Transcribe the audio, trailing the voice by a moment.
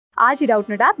आज ही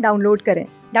Doubtnut app download करें।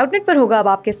 Doubtnut पर होगा अब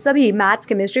आपके सभी मैथ्स,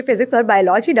 केमिस्ट्री, फिजिक्स और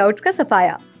बायोलॉजी डाउट्स का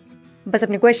सफाया। बस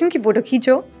अपने क्वेश्चन की फोटो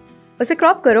खींचो, उसे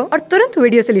क्रॉप करो और तुरंत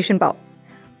वीडियो सोल्यूशन पाओ।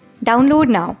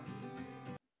 Download now.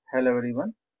 Hello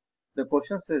everyone. The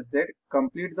question says that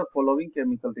complete the following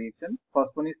chemical reaction.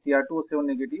 First one is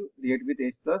Cr2O7 negative react with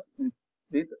H plus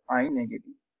with I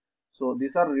negative. So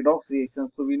these are redox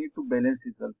reactions. So we need to balance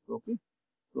results. Okay.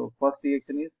 So first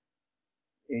reaction is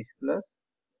H plus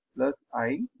I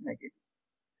negative.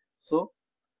 So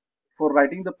for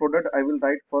writing the product, I will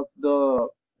write first the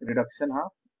reduction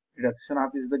half. Reduction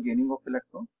half is the gaining of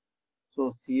electron. So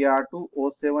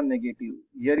Cr2O7 negative.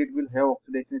 Here it will have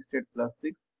oxidation state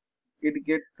 +6. It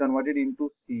gets converted into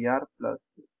Cr plus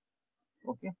 3.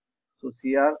 Okay. So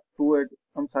Cr, two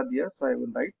atoms are there. So I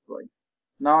will write twice.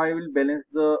 Now I will balance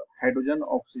the hydrogen,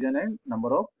 oxygen and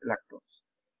number of electrons.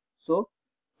 So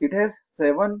it has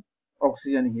 7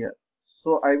 oxygen here.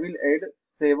 So I will add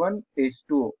 7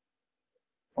 H2O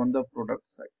on the product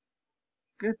side.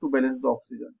 Okay, to balance the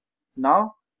oxygen. Now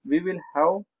we will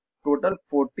have total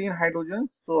 14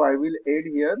 hydrogens. So I will add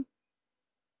here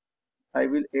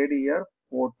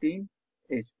 14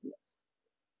 H plus.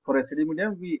 For acidic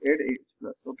medium we add H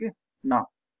plus. Okay. Now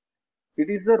it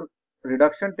is a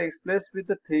reduction takes place with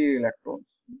the 3 electrons.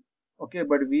 Okay,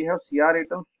 but we have Cr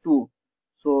atoms 2.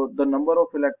 So the number of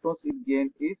electrons it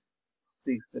gained is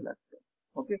 6 electrons.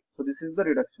 Okay, so this is the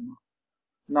reduction half.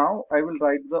 Now I will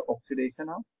write the oxidation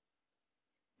half,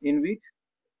 in which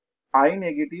I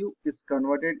negative is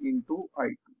converted into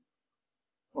I2.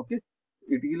 Okay,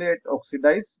 it will get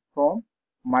oxidized from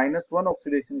 -1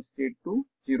 oxidation state to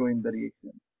 0 in the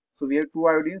reaction. So we have 2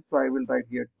 iodines, so I will write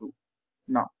here 2.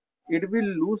 Now it will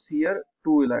lose here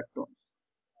 2 electrons,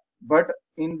 but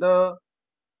in the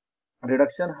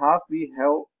reduction half we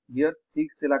have here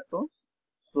 6 electrons.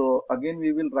 So again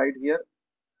we will write here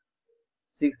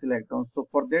 6 electrons. So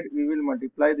for that we will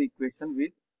multiply the equation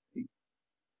with 3.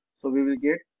 So we will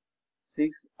get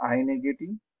 6 I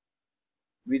negative,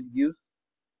 which gives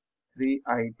 3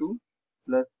 I2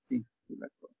 plus 6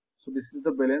 electrons. So this is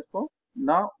the balance form.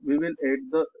 Now we will add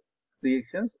the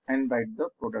reactions and write the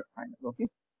product final. Okay.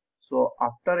 So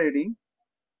after adding,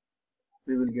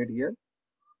 we will get here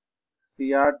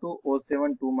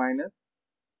Cr2O7 2 minus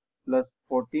plus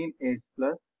 14H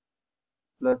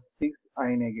plus 6 I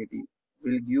negative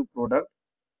will give product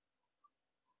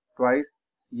twice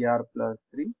Cr plus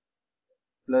 3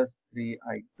 plus 3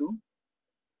 I2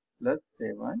 plus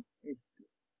 7 H2.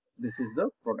 This is the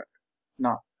product.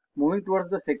 Now moving towards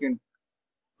the second.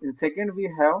 In second we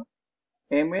have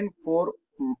Mn4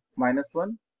 minus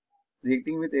 1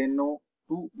 reacting with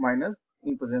NO2 minus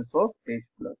in presence of H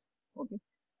plus. Okay.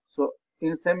 So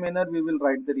in same manner we will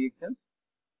write the reactions.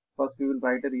 First we will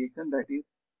write a reaction, that is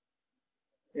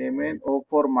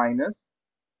MnO4 minus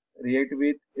react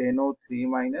with NO3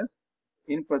 minus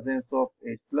in presence of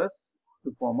H plus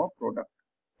to form a product.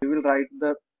 We will write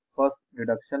the first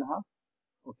reduction half.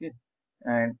 Okay,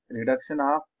 and reduction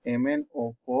half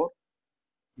MnO4,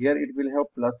 here it will have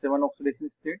 +7 oxidation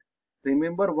state.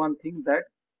 Remember one thing, that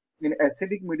in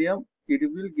acidic medium it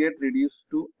will get reduced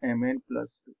to Mn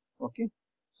plus 2. Okay,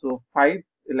 so 5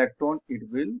 electron it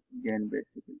will gain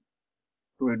basically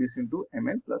to reduce into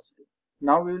Mn plus 2.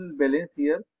 Now we will balance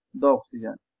here the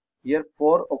oxygen. Here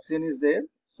 4 oxygen is there,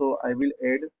 so I will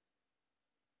add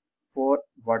 4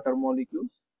 water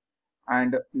molecules,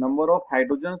 and number of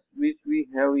hydrogens which we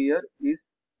have here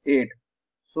is 8.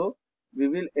 So we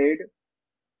will add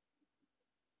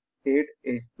 8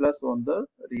 H plus on the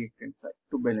reactant side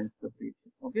to balance the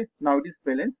reaction. Okay, now it is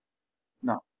balanced.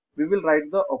 Now we will write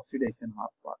the oxidation half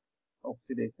part.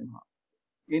 Oxidation half,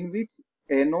 in which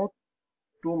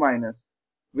NO2 minus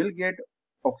will get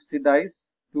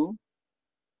oxidized to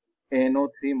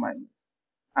NO3 minus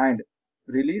and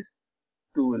release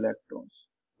 2 electrons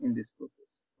in this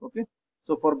process. Okay,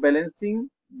 so for balancing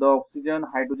the oxygen,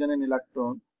 hydrogen and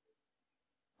electron,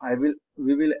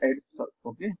 we will add.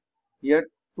 Okay, here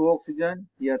 2 oxygen,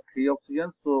 here 3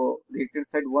 oxygen. So reactant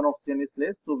side 1 oxygen is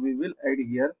less, so we will add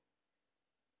here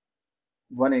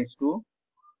 1 H2.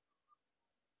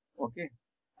 Okay,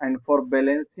 and for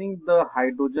balancing the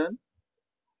hydrogen,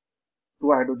 2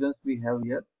 hydrogens we have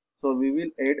here, so we will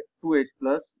add 2 H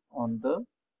plus on the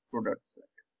product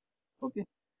side. Okay,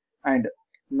 and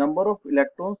number of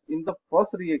electrons in the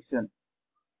first reaction,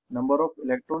 number of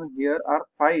electrons here are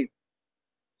 5,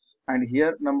 and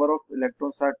here number of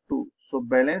electrons are 2. So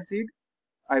balance it,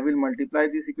 I will multiply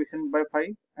this equation by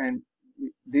 5 and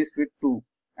this with 2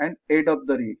 and add up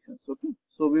the reactions. Okay,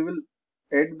 so we will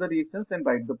add the reactions and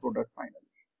write the product finally.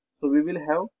 So we will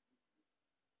have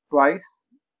twice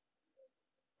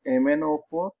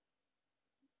MnO4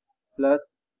 plus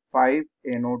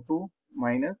 5NO2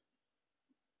 minus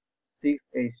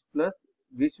 6H plus,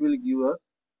 which will give us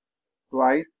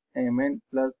twice Mn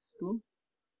plus 2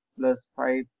 plus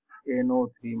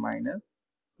 5NO3 minus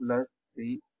plus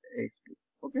 3H2.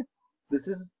 Okay, this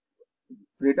is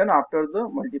written after the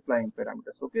multiplying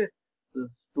parameters. Okay, so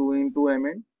 2 into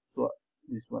Mn, so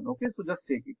this one. Okay, so just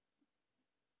take it.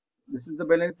 This is the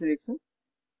balanced reaction.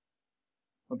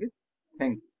 Okay,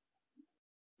 thank you.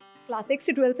 Class 6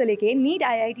 से 12 से लेके NEET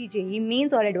IIT JEE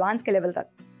mains और advance के level तक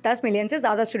 10 million से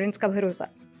ज़्यादा students का भरोसा।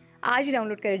 आज ही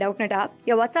डाउनलोड करें डाउटनेट ऐप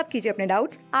या व्हाट्सएप कीजिए अपने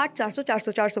डाउट्स 8400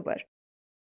 400 400 पर।